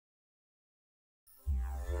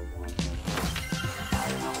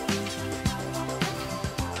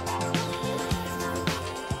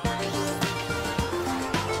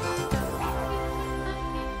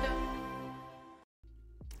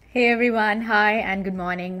Hey everyone, hi and good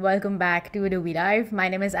morning. Welcome back to Adobe Live. My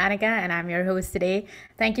name is Annika and I'm your host today.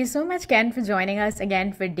 Thank you so much, Ken, for joining us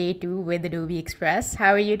again for day two with Adobe Express. How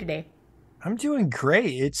are you today? I'm doing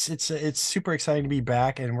great. It's super exciting to be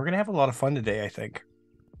back, and we're gonna have a lot of fun today, I think.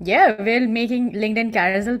 Yeah, we're making LinkedIn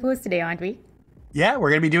Carousel posts today, aren't we? Yeah, we're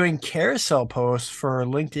gonna be doing carousel posts for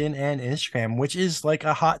LinkedIn and Instagram, which is like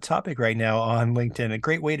a hot topic right now on LinkedIn. A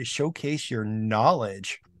great way to showcase your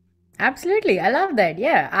knowledge. Absolutely. I love that.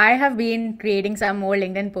 Yeah, I have been creating some more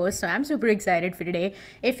LinkedIn posts, so I'm super excited for today.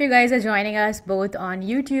 If you guys are joining us both on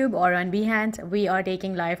YouTube or on Behance, we are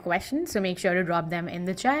taking live questions, so make sure to drop them in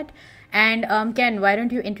the chat. And Ken, why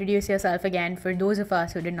don't you introduce yourself again for those of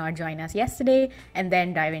us who did not join us yesterday and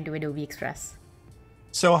then dive into Adobe Express?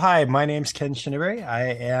 So, hi, my name's Ken Shinabery. I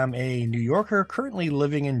am a New Yorker currently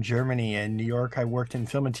living in Germany. In New York, I worked in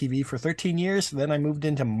film and TV for 13 years. Then I moved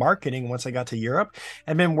into marketing once I got to Europe.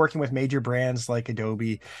 I've been working with major brands like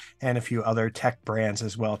Adobe and a few other tech brands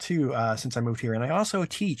as well, too, since I moved here. And I also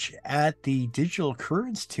teach at the Digital Career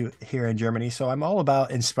Institute here in Germany. So I'm all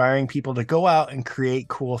about inspiring people to go out and create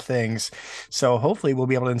cool things. So hopefully we'll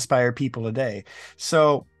be able to inspire people today.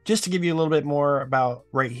 So just to give you a little bit more about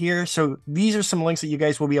right here. So these are some links that you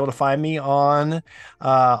guys will be able to find me on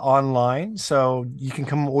online. So you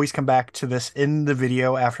can always come back to this in the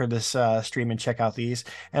video after this stream and check out these.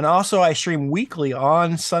 And also I stream weekly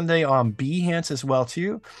on Sunday on Behance as well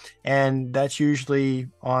too. And that's usually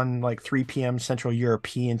on like 3 p.m. Central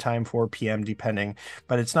European time, 4 p.m. depending.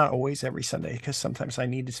 But it's not always every Sunday because sometimes I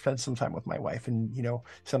need to spend some time with my wife. And,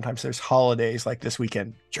 sometimes there's holidays like this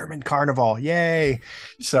weekend, German Carnival. Yay.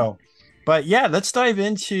 So, but yeah, let's dive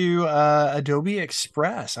into Adobe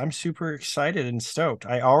Express. I'm super excited and stoked.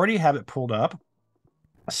 I already have it pulled up.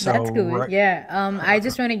 So, That's cool. right. Yeah. I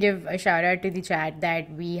just want to give a shout out to the chat that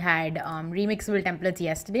we had remixable templates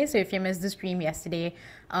yesterday. So if you missed the stream yesterday,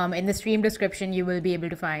 in the stream description, you will be able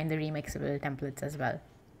to find the remixable templates as well.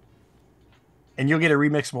 And you'll get a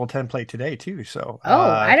remixable template today too. So, Oh,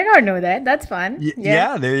 I did not know that. That's fun.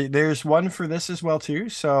 Yeah. yeah, there's one for this as well too.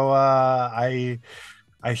 So,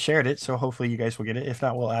 I shared it. So hopefully you guys will get it. If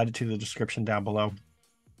not, we'll add it to the description down below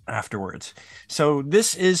afterwards. So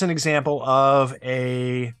this is an example of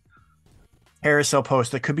a carousel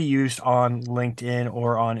post that could be used on LinkedIn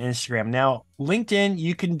or on Instagram. Now, LinkedIn,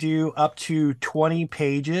 you can do up to 20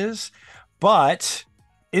 pages, but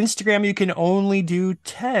Instagram, you can only do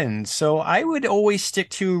 10. So I would always stick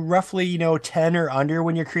to roughly, 10 or under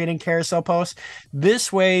when you're creating carousel posts.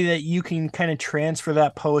 This way that you can kind of transfer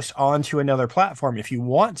that post onto another platform if you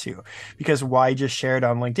want to. Because why just share it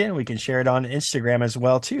on LinkedIn? We can share it on Instagram as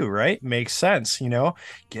well too, right? Makes sense,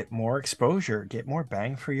 get more exposure, get more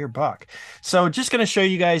bang for your buck. So just going to show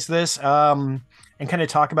you guys this and kind of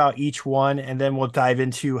talk about each one, and then we'll dive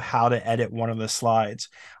into how to edit one of the slides.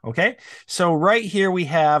 Okay, so right here we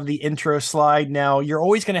have the intro slide. Now you're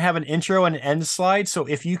always going to have an intro and an end slide. So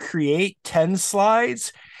if you create 10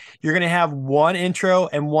 slides, you're going to have one intro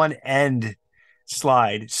and one end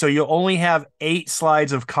slide. So you'll only have 8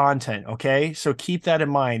 slides of content. Okay. So keep that in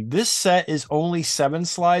mind. This set is only 7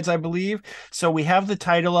 slides, I believe. So we have the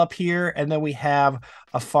title up here, and then we have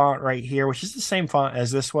a font right here, which is the same font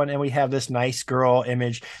as this one. And we have this nice girl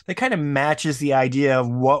image that kind of matches the idea of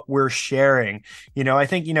what we're sharing. I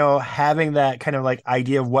think, having that kind of like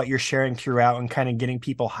idea of what you're sharing throughout and kind of getting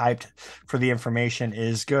people hyped for the information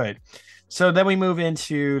is good. So then we move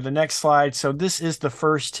into the next slide. So this is the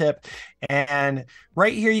first tip. And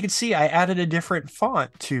right here, you can see I added a different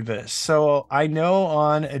font to this. So I know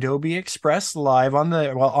on Adobe Express Live on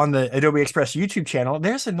the Adobe Express YouTube channel,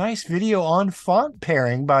 there's a nice video on font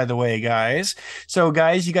pairing, by the way, guys. So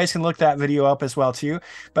guys, you guys can look that video up as well too.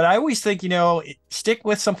 But I always think, stick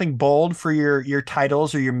with something bold for your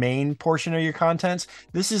titles or your main portion of your contents.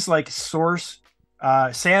 This is like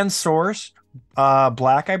sans source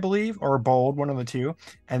black, I believe, or bold, one of the two.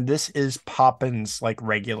 And this is Poppins, like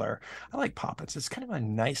regular. I like Poppins. It's kind of a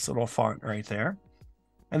nice little font right there.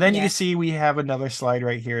 And then you Yeah. can see we have another slide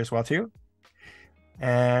right here as well too.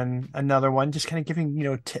 And another one just kind of giving,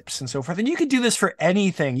 tips and so forth. And you could do this for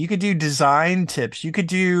anything. You could do design tips. You could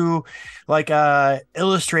do like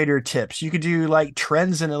illustrator tips. You could do like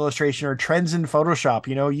trends in illustration or trends in Photoshop.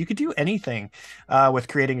 You could do anything with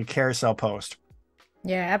creating a carousel post.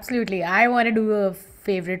 Yeah, absolutely. I want to do a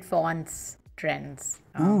favorite fonts trends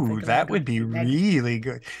for Ooh, that would be 2020. Like, really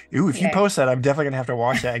good. Ooh, if you yeah. post that, I'm definitely gonna have to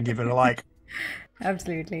watch that and give it a like.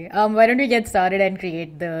 Absolutely. Why don't we get started and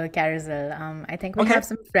create the carousel? I think we Okay. have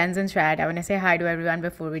some friends in chat. I want to say hi to everyone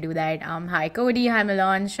before we do that. Hi Cody, hi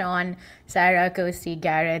Milan, Sean, Sarah, Kirsty,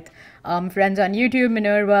 Gareth, friends on YouTube,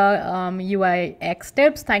 Minerva, UIX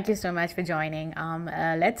Tips. Thank you so much for joining.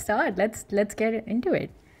 Let's start. Let's get into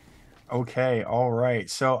it. Okay, all right.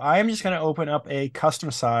 So I'm just going to open up a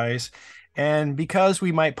custom size. And because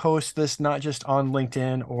we might post this not just on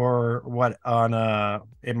LinkedIn or what on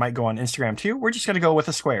it might go on Instagram too, we're just going to go with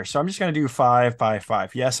a square. So I'm just going to do 5 by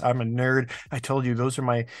 5. Yes, I'm a nerd. I told you that's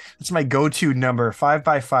my go-to number, 5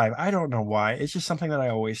 by 5. I don't know why. It's just something that I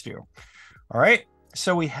always do. All right.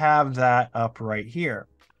 So we have that up right here.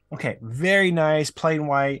 Okay, very nice, plain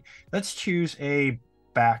white. Let's choose a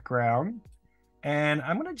background. And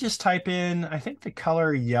I'm going to just type in, I think, the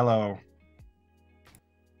color yellow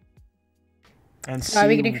and So are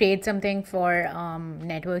we see. going to create something for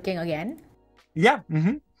networking again? Yeah.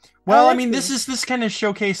 Oh, Well, I that's mean, cool. this kind of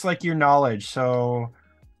showcase like your knowledge. So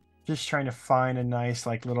just trying to find a nice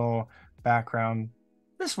like little background.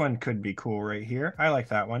 This one could be cool right here. I like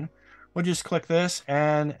that one. We'll just click this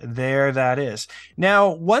and there that is. Now,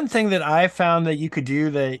 one thing that I found that you could do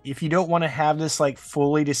that if you don't want to have this like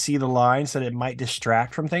fully to see the lines that it might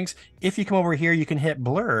distract from things, if you come over here, you can hit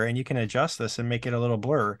blur and you can adjust this and make it a little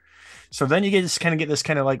blur. So then you get this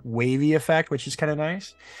kind of like wavy effect, which is kind of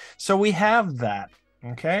nice. So we have that.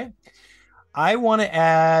 Okay. I want to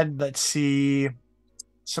add, let's see,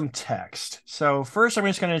 some text. So first I'm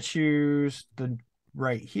just going to choose the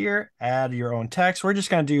right here, add your own text. We're just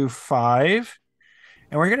going to do 5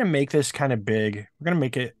 and we're going to make this kind of big. We're going to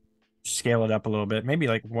make it scale it up a little bit, maybe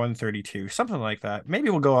like 132, something like that. Maybe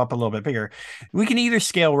we'll go up a little bit bigger. We can either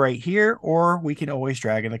scale right here or we can always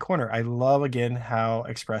drag in the corner. I love again how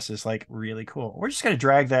Express is like really cool. We're just going to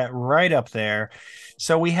drag that right up there.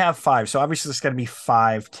 So we have 5. So obviously it's going to be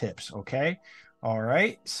 5 tips. Okay. All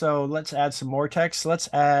right. So let's add some more text. Let's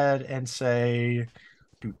add and say,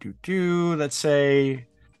 let's say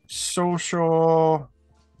social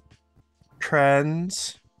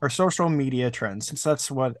trends or social media trends, since that's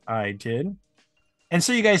what I did. And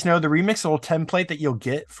so you guys know the remixable template that you'll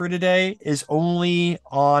get for today is only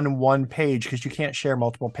on one page because you can't share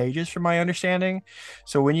multiple pages from my understanding.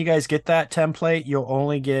 So when you guys get that template, you'll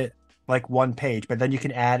only get like one page, but then you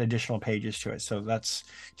can add additional pages to it. So that's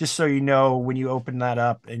just so you know when you open that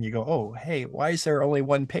up and you go, oh, hey, why is there only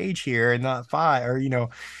one page here and not 5? Or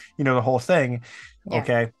the whole thing. Yeah.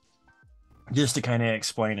 Okay, just to kind of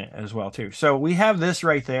explain it as well too. So we have this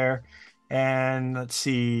right there, and let's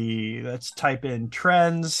see, let's type in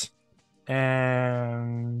trends,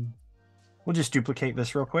 and we'll just duplicate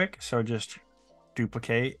this real quick. So just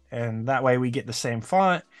duplicate, and that way we get the same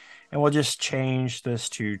font, and we'll just change this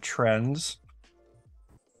to trends.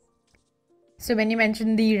 So when you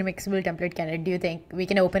mentioned the remixable template, Kenneth, do you think we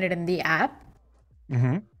can open it in the app?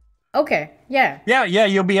 Mm-hmm. Okay, yeah. Yeah,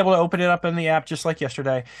 you'll be able to open it up in the app just like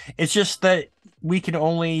yesterday. It's just that we can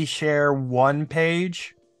only share one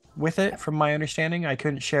page with it, from my understanding. I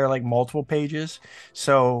couldn't share like multiple pages.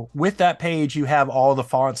 So with that page, you have all the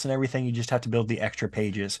fonts and everything. You just have to build the extra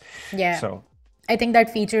pages. Yeah. So, I think that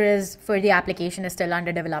feature is for the application is still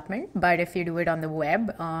under development, but if you do it on the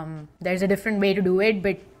web, there's a different way to do it,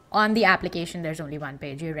 but on the application, there's only one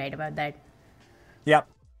page. You're right about that. yep.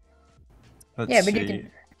 Let's Yeah, but you see.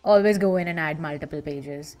 can always go in and add multiple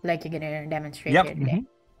pages, like you're gonna demonstrate Yep. here today.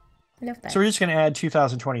 Love So that. we're just going to add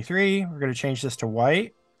 2023. We're going to change this to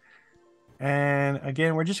white. And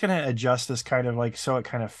again, we're just going to adjust this kind of like so it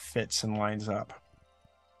kind of fits and lines up.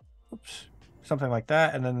 Oops, something like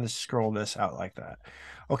that. And then just scroll this out like that.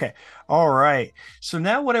 Okay. All right. So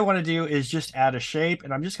now what I want to do is just add a shape,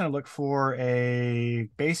 and I'm just going to look for a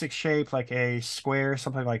basic shape like a square,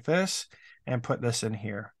 something like this, and put this in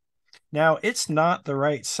here. Now it's not the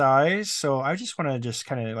right size, so I just want to just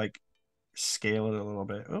kind of like scale it a little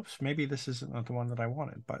bit. Oops, maybe this isn't the one that I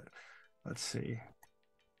wanted, but let's see.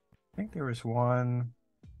 I think there was one.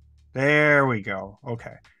 There we go.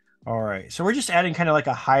 Okay. All right. So we're just adding kind of like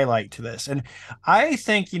a highlight to this. And I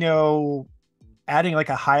think, adding like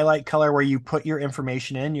a highlight color where you put your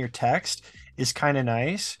information in your text is kind of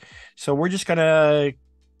nice. So we're just gonna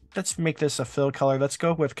let's make this a fill color. Let's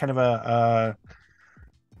go with kind of a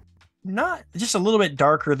not just a little bit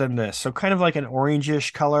darker than this. So kind of like an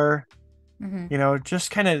orangish color.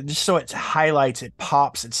 Just so it highlights, it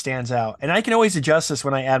pops, it stands out. And I can always adjust this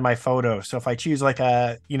when I add my photo. So if I choose like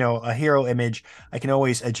a hero image, I can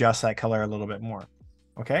always adjust that color a little bit more.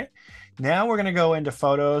 Okay. Now we're going to go into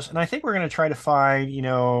photos, and I think we're going to try to find,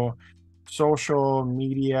 social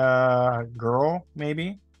media girl,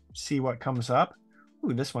 maybe see what comes up.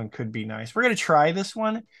 Ooh, this one could be nice. We're going to try this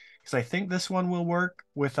one. because I think this one will work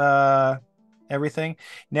with everything.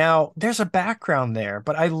 Now, there's a background there,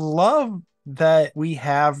 but I love that we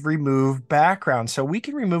have removed background. So we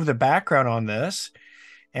can remove the background on this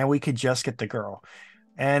and we could just get the girl.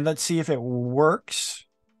 And let's see if it works.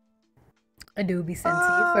 Adobe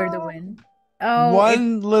Sensei for the Uh, win. Oh, it.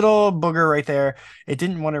 one little booger right there. It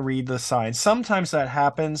didn't want to read the sign. Sometimes that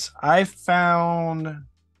happens. I found,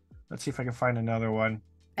 let's see if I can find another one.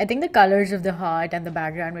 I think the colors of the heart and the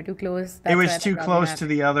background were too close. It That's was why that too probably close to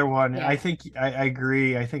happened. the other one. I Yeah. think I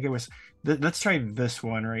agree. I think it was. Let's try this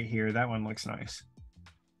one right here. That one looks nice.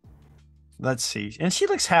 Let's see. And she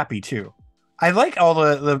looks happy too. I like all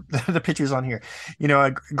the pictures on here.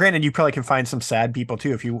 Granted, you probably can find some sad people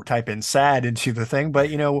too if you type in sad into the thing, but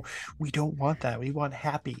we don't want that. We want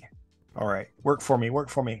happy. All right, work for me. Work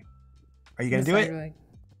for me. Are you gonna The do side it? work.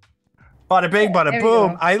 Bada bing, Yeah, bada there we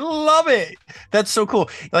boom. go. I love it. That's so cool.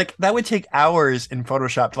 Like that would take hours in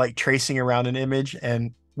Photoshop, like tracing around an image,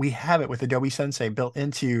 and we have it with Adobe Sensei built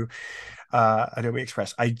into Adobe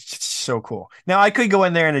Express. It's so cool. Now I could go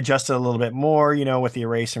in there and adjust it a little bit more, with the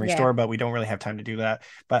erase and Yeah. restore, but we don't really have time to do that.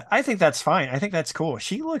 But I think that's fine. I think that's cool.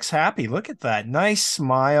 She looks happy. Look at that nice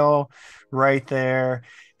smile right there.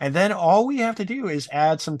 And then all we have to do is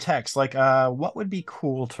add some text. Like, what would be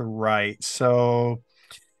cool to write? So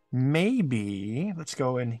maybe let's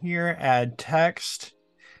go in here, add text.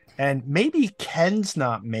 And maybe Ken's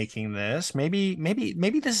not making this. Maybe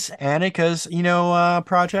this is Annika's,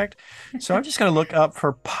 project. So I'm just gonna look up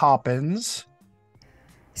for Poppins.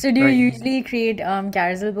 So do you Right. usually create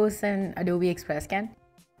carousel posts in Adobe Express, Ken?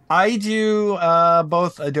 I do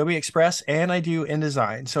both Adobe Express and I do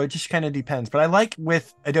InDesign. So it just kind of depends. But I like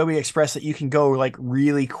with Adobe Express that you can go like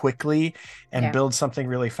really quickly and Yeah. build something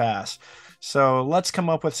really fast. So let's come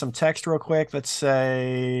up with some text real quick. Let's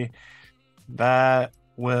say that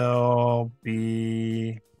will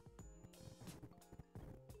be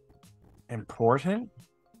important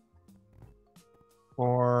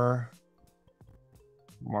for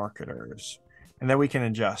marketers. And then we can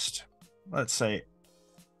adjust. Let's say,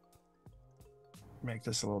 make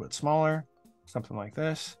this a little bit smaller, something like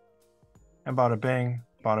this. And bada bing,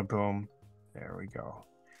 bada boom. There we go.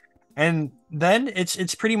 And then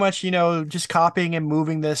it's pretty much, just copying and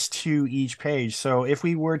moving this to each page. So if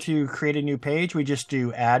we were to create a new page, we just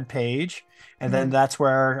do add page, and then that's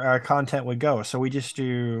where our content would go. So we just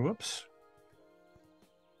do, whoops,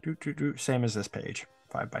 same as this page,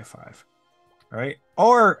 5x5. Right?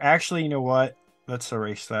 Or actually, you know what? Let's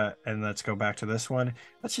erase that and let's go back to this one.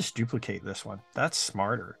 Let's just duplicate this one. That's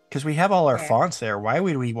smarter because we have all our Yeah. fonts there. Why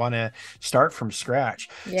would we want to start from scratch?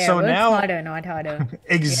 Yeah. So Work now, smarter, not harder. Yeah.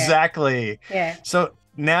 exactly. Yeah. So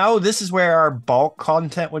now this is where our bulk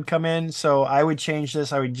content would come in. So I would change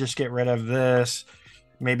this. I would just get rid of this,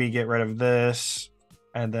 maybe get rid of this,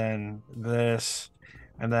 and then this.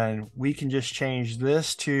 And then we can just change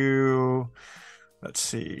this to, let's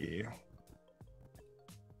see,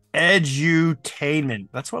 edutainment.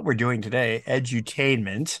 That's what we're doing today.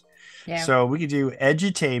 Edutainment. Yeah. So we could do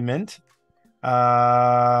edutainment.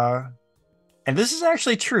 Uh, and this is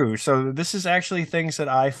actually true. So this is actually things that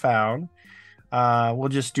I found. We'll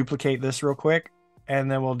just duplicate this real quick,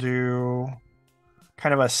 and then we'll do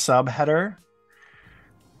kind of a subheader.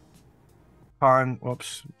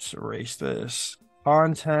 Whoops, let's erase this.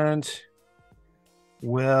 Content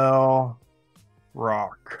will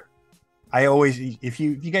rock. I always, if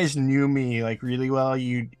you guys knew me like really well,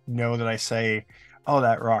 you know that I say, "Oh,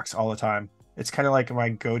 that rocks" all the time. It's kind of like my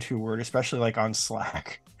go-to word, especially like on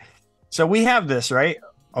Slack. So we have this, right?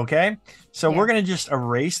 Okay. So we're Yeah. gonna just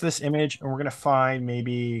erase this image and we're gonna find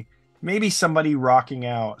maybe somebody rocking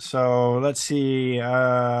out. So let's see,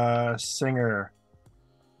 singer,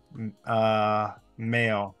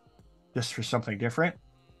 male, just for something different.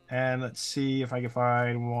 And let's see if I can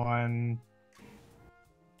find one.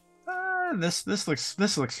 This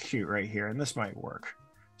looks cute right here, and this might work.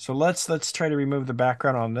 So let's try to remove the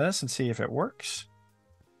background on this and see if it works.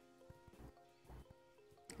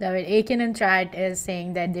 David Aiken in chat is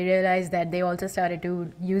saying that they realized that they also started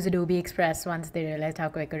to use Adobe Express once they realized how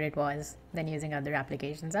quicker it was than using other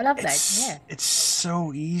applications. I love that. It's Yeah. it's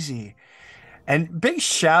so easy. And big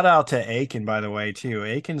shout out to Aiken, by the way, too.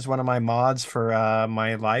 Aiken's one of my mods for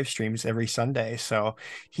my live streams every Sunday. So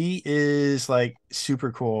he is like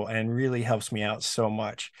super cool and really helps me out so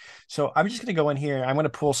much. So I'm just going to go in here. I'm going to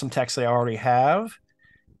pull some text I already have.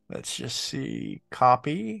 Let's just see,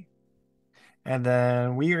 copy. And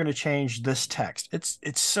then we are going to change this text.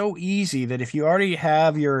 It's so easy that if you already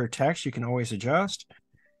have your text, you can always adjust.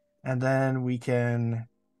 And then we can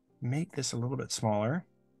make this a little bit smaller.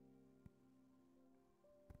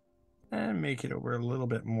 and make it over a little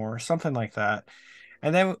bit more, something like that.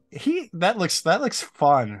 And then that looks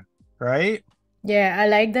fun, right? Yeah, I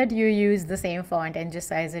like that you use the same font and just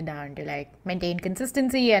size it down to like maintain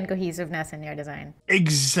consistency and cohesiveness in your design.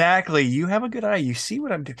 Exactly. You have a good eye. You see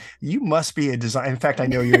what I'm doing. You must be a design. In fact, I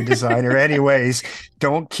know you're a designer anyways.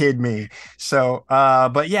 Don't kid me. So,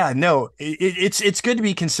 but yeah, no, it's good to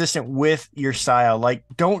be consistent with your style. Like,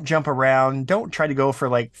 don't jump around. Don't try to go for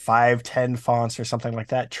like 5, 10 fonts or something like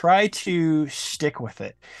that. Try to stick with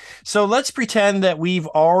it. So let's pretend that we've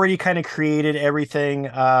already kind of created everything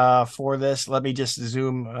for this. Let me just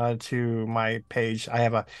zoom to my page.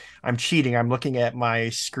 I'm cheating. I'm looking at my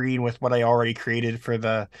screen with what I already created for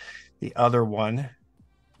the other one.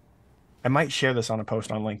 I might share this on a post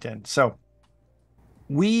on LinkedIn. So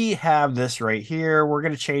we have this right here. We're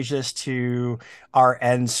going to change this to our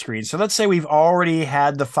end screen. So let's say we've already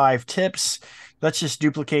had the 5 tips. Let's just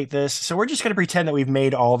duplicate this. So we're just going to pretend that we've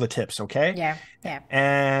made all the tips, okay? Yeah, yeah.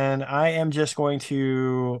 And I am just going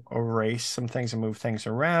to erase some things and move things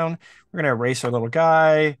around. We're going to erase our little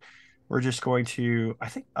guy. We're just going to, I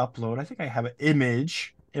think, upload. I think I have an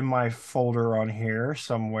image in my folder on here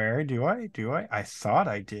somewhere. Do I? Do I? I thought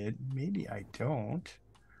I did. Maybe I don't.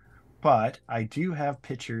 But I do have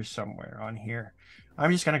pictures somewhere on here.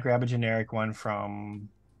 I'm just going to grab a generic one from,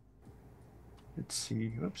 let's see.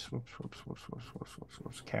 Whoops, whoops, whoops, whoops, whoops, whoops, whoops,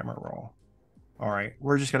 whoops. Camera roll. All right.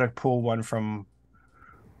 We're just going to pull one from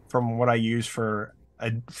what I use for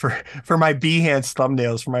my Behance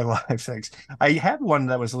thumbnails for my live things. I had one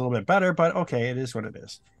that was a little bit better, but okay, it is what it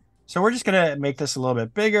is. So we're just gonna make this a little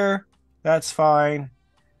bit bigger. That's fine.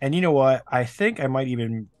 And you know what? I think I might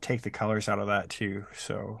even take the colors out of that too.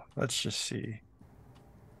 So let's just see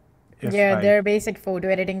if Yeah, I, there are basic photo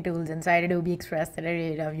editing tools inside Adobe Express that I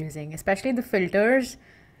really love using, especially the filters.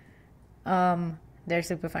 They're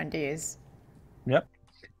super fun to use. yep.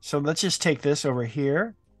 So let's just take this over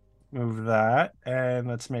here, move that, and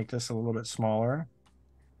let's make this a little bit smaller.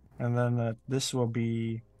 And then this will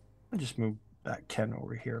be, I'll just move that Ken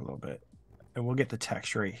over here a little bit. And we'll get the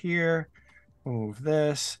text right here. Move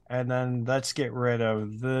this. And then let's get rid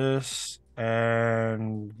of this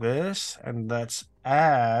and this. And let's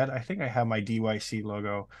add, I think I have my DYC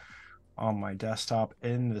logo on my desktop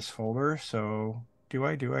in this folder. So do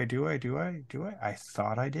I? I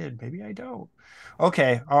thought I did. Maybe I don't.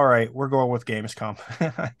 Okay. All right. We're going with Gamescom.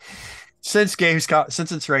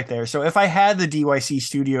 Since it's right there. So if I had the DYC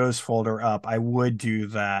Studios folder up, I would do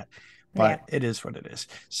that, Yeah. but it is what it is.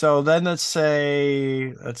 So then let's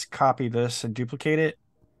copy this and duplicate it,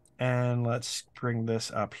 and let's bring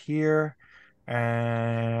this up here,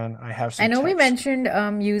 and I have I some know we text.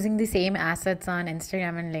 mentioned using the same assets on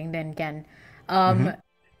Instagram and LinkedIn, Ken. Mhm.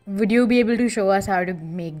 Would you be able to show us how to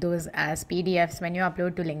make those as PDFs when you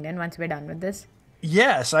upload to LinkedIn once we're done with this?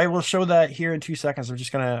 Yes, I will show that here in 2 seconds. I'm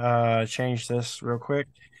just gonna change this real quick.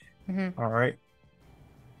 All right,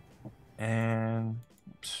 and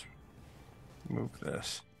oops, move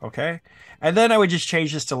this. Okay. And then I would just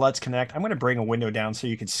change this to Let's Connect. I'm going to bring a window down so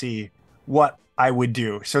you can see what I would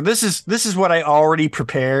do. So this is what I already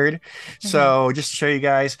prepared. So just to show you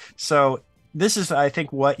guys. So this is, I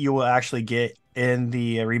think, what you will actually get in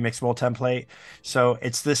the remixable template. So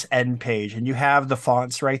it's this end page, and you have the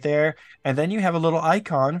fonts right there. And then you have a little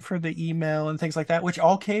icon for the email and things like that, which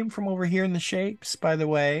all came from over here in the shapes, by the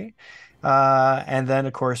way. And then,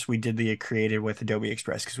 of course, we did the created with Adobe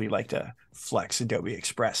Express because we like to flex Adobe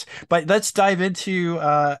Express. But let's dive into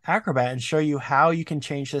Acrobat and show you how you can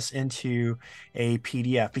change this into a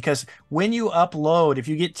PDF. Because when you upload, if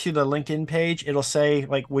you get to the LinkedIn page, it'll say,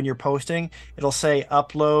 like when you're posting, it'll say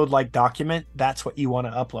upload like document. That's what you want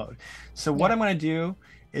to upload. So what Yeah. I'm going to do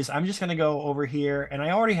is I'm just going to go over here, and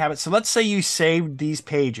I already have it. So let's say you saved these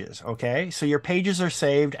pages, okay? So your pages are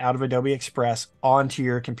saved out of Adobe Express onto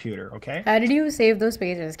your computer, okay? How did you save those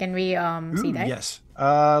pages? Can we see Ooh, that? yes.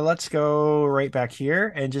 Let's go right back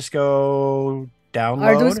here and just go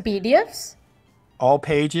Are those download PDFs? all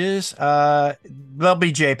pages. They'll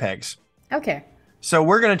be JPEGs. Okay. So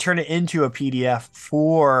we're going to turn it into a PDF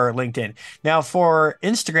for LinkedIn. Now for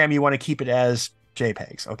Instagram, you want to keep it as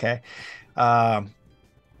JPEGs, okay? Um,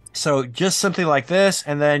 So just something like this,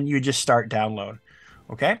 and then you just start download.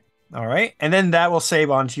 Okay. All right. And then that will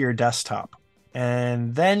save onto your desktop.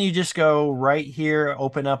 And then you just go right here,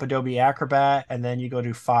 open up Adobe Acrobat, and then you go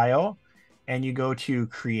to File, and you go to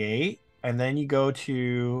Create, and then you go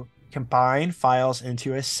to Combine Files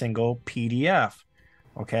into a single PDF.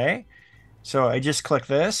 Okay. So I just click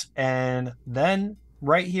this, and then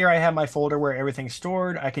right here I have my folder where everything's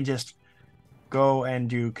stored. I can just go and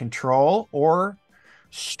do Control or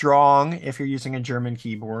strong if you're using a German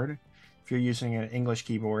keyboard. If if you're using an English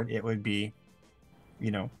keyboard, it would be,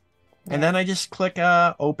 and Yeah. then I just click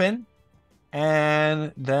open,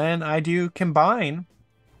 and then I do combine,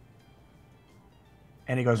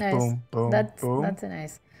 and it goes Nice. boom, boom, boom. That's a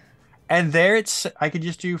nice. And there I could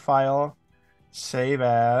just do file, save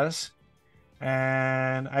as,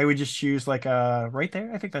 and I would just choose like right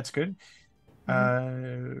there. I think that's good. Uh,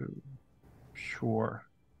 sure.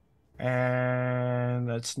 And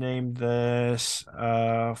let's name this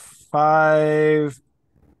 5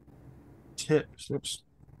 tips. Oops.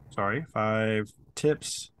 Sorry, 5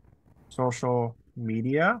 tips social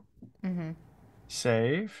media.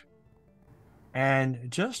 Save. And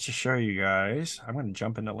just to show you guys, I'm going to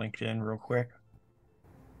jump into LinkedIn real quick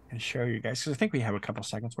and show you guys because I think we have a couple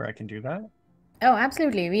seconds where I can do that. Oh,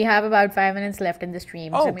 absolutely. We have about 5 minutes left in the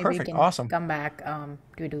stream, so Oh, maybe we perfect. can Awesome. come back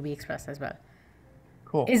to Adobe Express as well.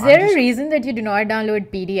 Cool. Is I'm there a just reason that you do not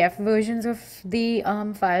download PDF versions of the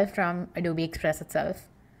file from Adobe Express itself?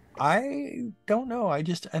 I don't know. I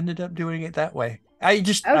just ended up doing it that way. Okay.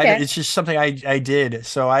 It's just something I did.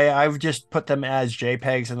 So I've just put them as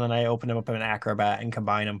JPEGs and then I open them up in Acrobat and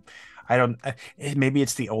combine them. I don't, maybe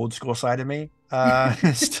it's the old school side of me,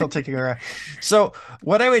 still taking around. So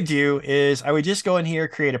what I would do is I would just go in here,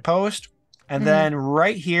 create a post, and then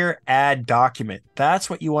right here, add document. That's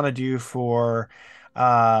what you want to do for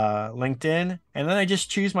LinkedIn. And then I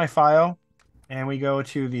just choose my file and we go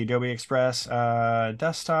to the Adobe Express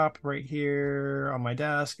desktop right here on my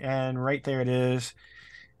desk, and right there it is.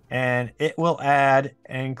 And it will add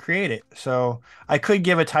and create it. So I could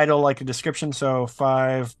give a title like a description. So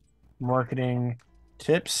 5 marketing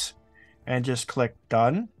tips and just click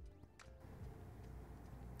done.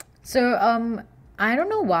 So, I don't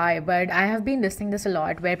know why, but I have been listening this a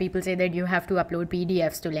lot where people say that you have to upload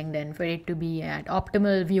PDFs to LinkedIn for it to be at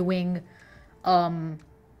optimal viewing um,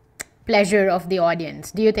 pleasure of the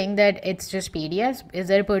audience. Do you think that it's just PDFs? Is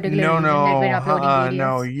there a particular No, reason that we're no, uploading no.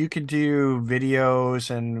 PDFs? You could do videos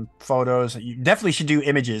and photos. You definitely should do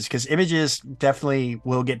images because images definitely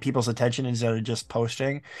will get people's attention instead of just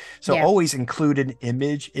posting. So Yeah. always include an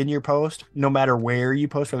image in your post, no matter where you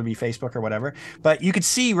post, whether it be Facebook or whatever. But you could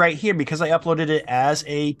see right here, because I uploaded it as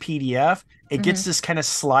a PDF, it gets this kind of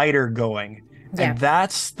slider going. Yeah. And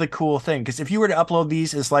that's the cool thing. Because if you were to upload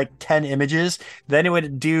these as like 10 images, then it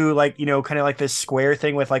would do like, kind of like this square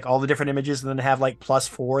thing with like all the different images and then have like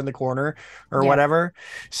 +4 in the corner or Yeah. whatever.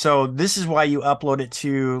 So this is why you upload it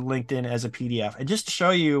to LinkedIn as a PDF. And just to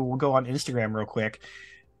show you, we'll go on Instagram real quick,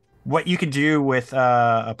 what you can do with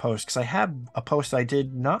a post. Because I have a post I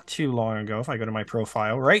did not too long ago. If I go to my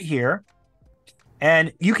profile right here,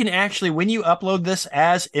 and you can actually, when you upload this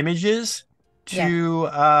as images Yeah. to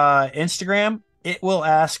Instagram, it will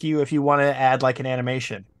ask you if you want to add like an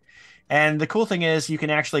animation. And the cool thing is you can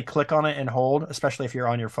actually click on it and hold, especially if you're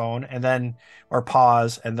on your phone, and then or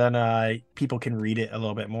pause, and then people can read it a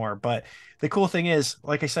little bit more. But the cool thing is,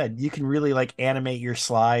 like I said, you can really like animate your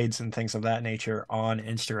slides and things of that nature on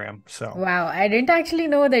Instagram. So Wow, I didn't actually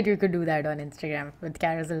know that you could do that on Instagram with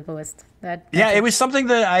carousel posts. yeah, That's it it. was something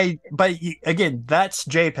that but again, that's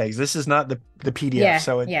JPEGs. This is not the PDF. Yeah,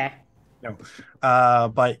 So yeah. no,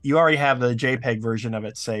 but you already have the JPEG version of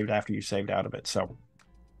it saved after you saved out of it. So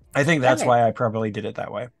I think that's Okay. why I probably did it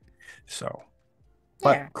that way. So.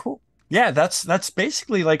 But Yeah. cool. Yeah, that's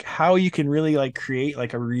basically like how you can really like create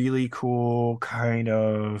like a really cool kind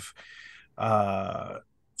of uh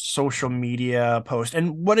social media post.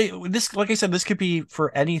 And this, like I said, this could be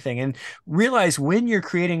for anything. And realize when you're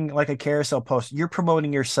creating like a carousel post, you're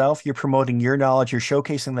promoting yourself, you're promoting your knowledge, you're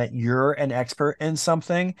showcasing that you're an expert in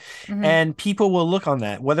something, and people will look on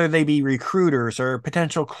that, whether they be recruiters or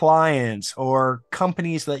potential clients or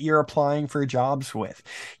companies that you're applying for jobs with.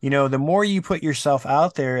 The more you put yourself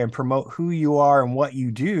out there and promote who you are and what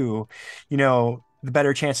you do, the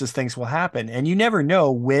better chances things will happen. And you never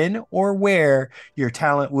know when or where your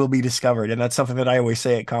talent will be discovered. And that's something that I always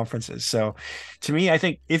say at conferences. So to me, I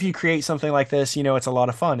think if you create something like this, it's a lot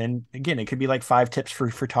of fun. And again, it could be like 5 tips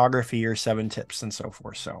for photography or 7 tips and so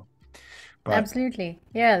forth. So, but Absolutely.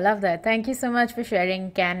 Yeah, love that. Thank you so much for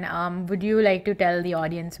sharing, Ken. Would you like to tell the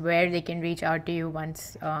audience where they can reach out to you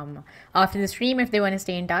once after the stream if they want to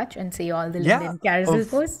stay in touch and see all the yeah, LinkedIn carousel of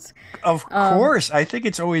posts? Of course. I think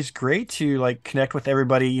it's always great to like connect with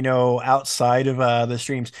everybody, outside of the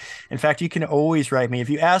streams. In fact, you can always write me. If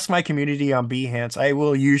you ask my community on Behance, I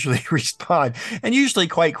will usually respond, and usually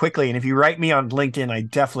quite quickly. And if you write me on LinkedIn, I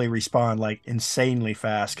definitely respond like insanely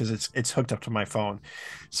fast because it's hooked up to my phone.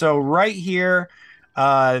 So right here,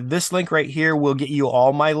 this link right here will get you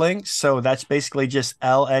all my links. So that's basically just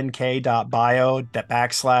lnk.bio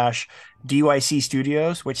DYC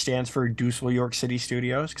Studios, which stands for Dusseldorf York City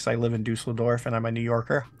Studios, because I live in Dusseldorf and I'm a New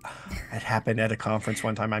Yorker. It happened at a conference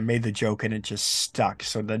one time. I made the joke and it just stuck.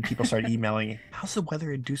 So then people started emailing, "How's the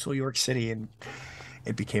weather in Dusseldorf York City?" And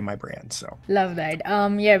it became my brand. So Love that.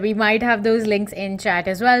 Yeah, we might have those links in chat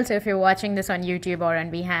as well. So if you're watching this on YouTube or on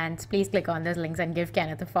Behance, please click on those links and give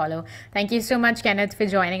Kenneth a follow. Thank you so much, Kenneth, for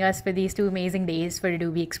joining us for these 2 amazing days for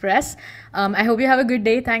Adobe Express. I hope you have a good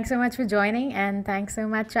day. Thanks so much for joining, and thanks so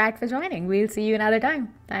much, chat, for joining. We'll see you another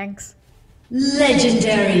time. Thanks.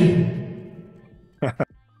 Legendary.